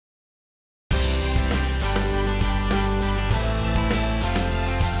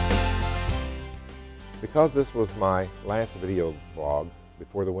Because this was my last video blog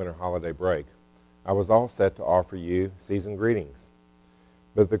before the winter holiday break, I was all set to offer you season greetings.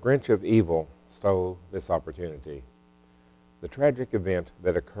 But the Grinch of evil stole this opportunity. The tragic event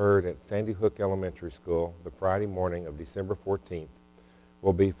that occurred at Sandy Hook Elementary School the Friday morning of December 14th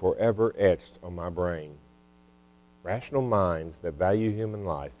will be forever etched on my brain. Rational minds that value human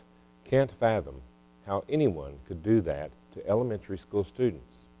life can't fathom how anyone could do that to elementary school students.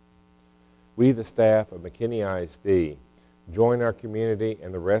 We, the staff of McKinney ISD, join our community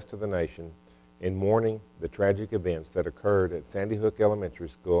and the rest of the nation in mourning the tragic events that occurred at Sandy Hook Elementary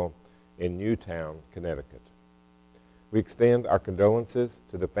School in Newtown, Connecticut. We extend our condolences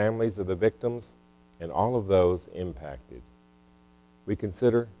to the families of the victims and all of those impacted. We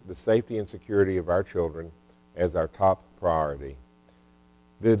consider the safety and security of our children as our top priority.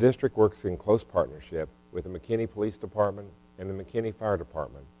 The district works in close partnership with the McKinney Police Department and the McKinney Fire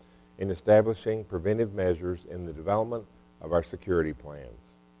Department in establishing preventive measures in the development of our security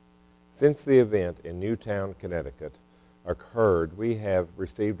plans. Since the event in Newtown, Connecticut occurred, we have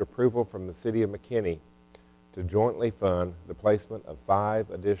received approval from the City of McKinney to jointly fund the placement of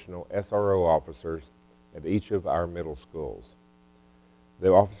 5 additional SRO officers at each of our middle schools.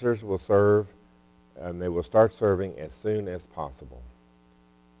 The officers will serve, and they will start serving as soon as possible.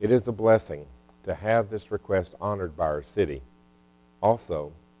 It is a blessing to have this request honored by our city.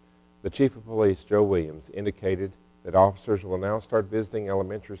 Also, the Chief of Police, Joe Williams, indicated that officers will now start visiting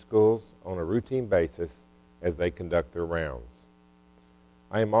elementary schools on a routine basis as they conduct their rounds.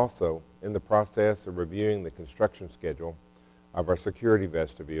 I am also in the process of reviewing the construction schedule of our security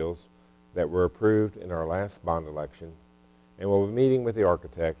vestibules that were approved in our last bond election, and will be meeting with the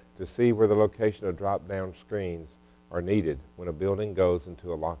architect to see where the location of drop-down screens are needed when a building goes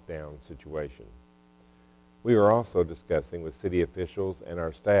into a lockdown situation. We are also discussing with city officials and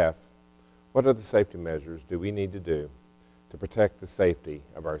our staff what other safety measures do we need to do to protect the safety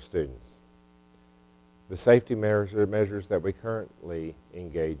of our students. The safety measures that we currently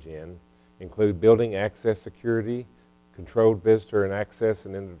engage in include building access security, controlled visitor and access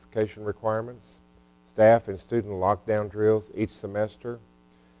and identification requirements, staff and student lockdown drills each semester,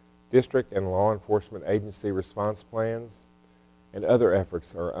 district and law enforcement agency response plans, and other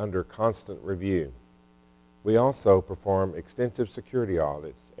efforts are under constant review. We also perform extensive security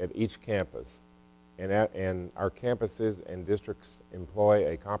audits at each campus, and our campuses and districts employ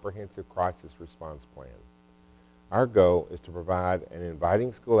a comprehensive crisis response plan. Our goal is to provide an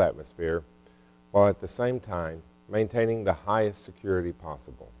inviting school atmosphere while at the same time maintaining the highest security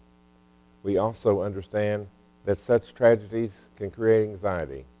possible. We also understand that such tragedies can create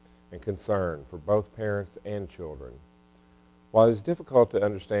anxiety and concern for both parents and children. While it is difficult to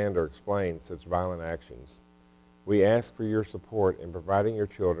understand or explain such violent actions, we ask for your support in providing your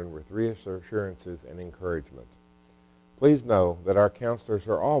children with reassurances and encouragement. Please know that our counselors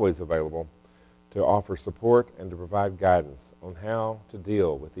are always available to offer support and to provide guidance on how to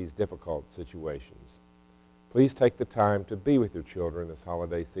deal with these difficult situations. Please take the time to be with your children this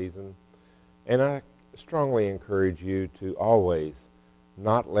holiday season, and I strongly encourage you to always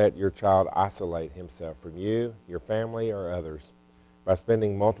not let your child isolate himself from you, your family, or others by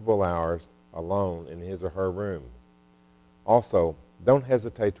spending multiple hours alone in his or her room. Also, don't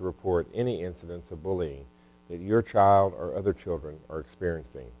hesitate to report any incidents of bullying that your child or other children are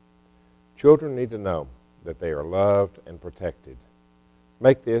experiencing. Children need to know that they are loved and protected.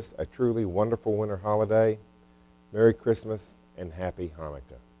 Make this a truly wonderful winter holiday. Merry Christmas and Happy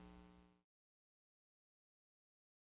Hanukkah.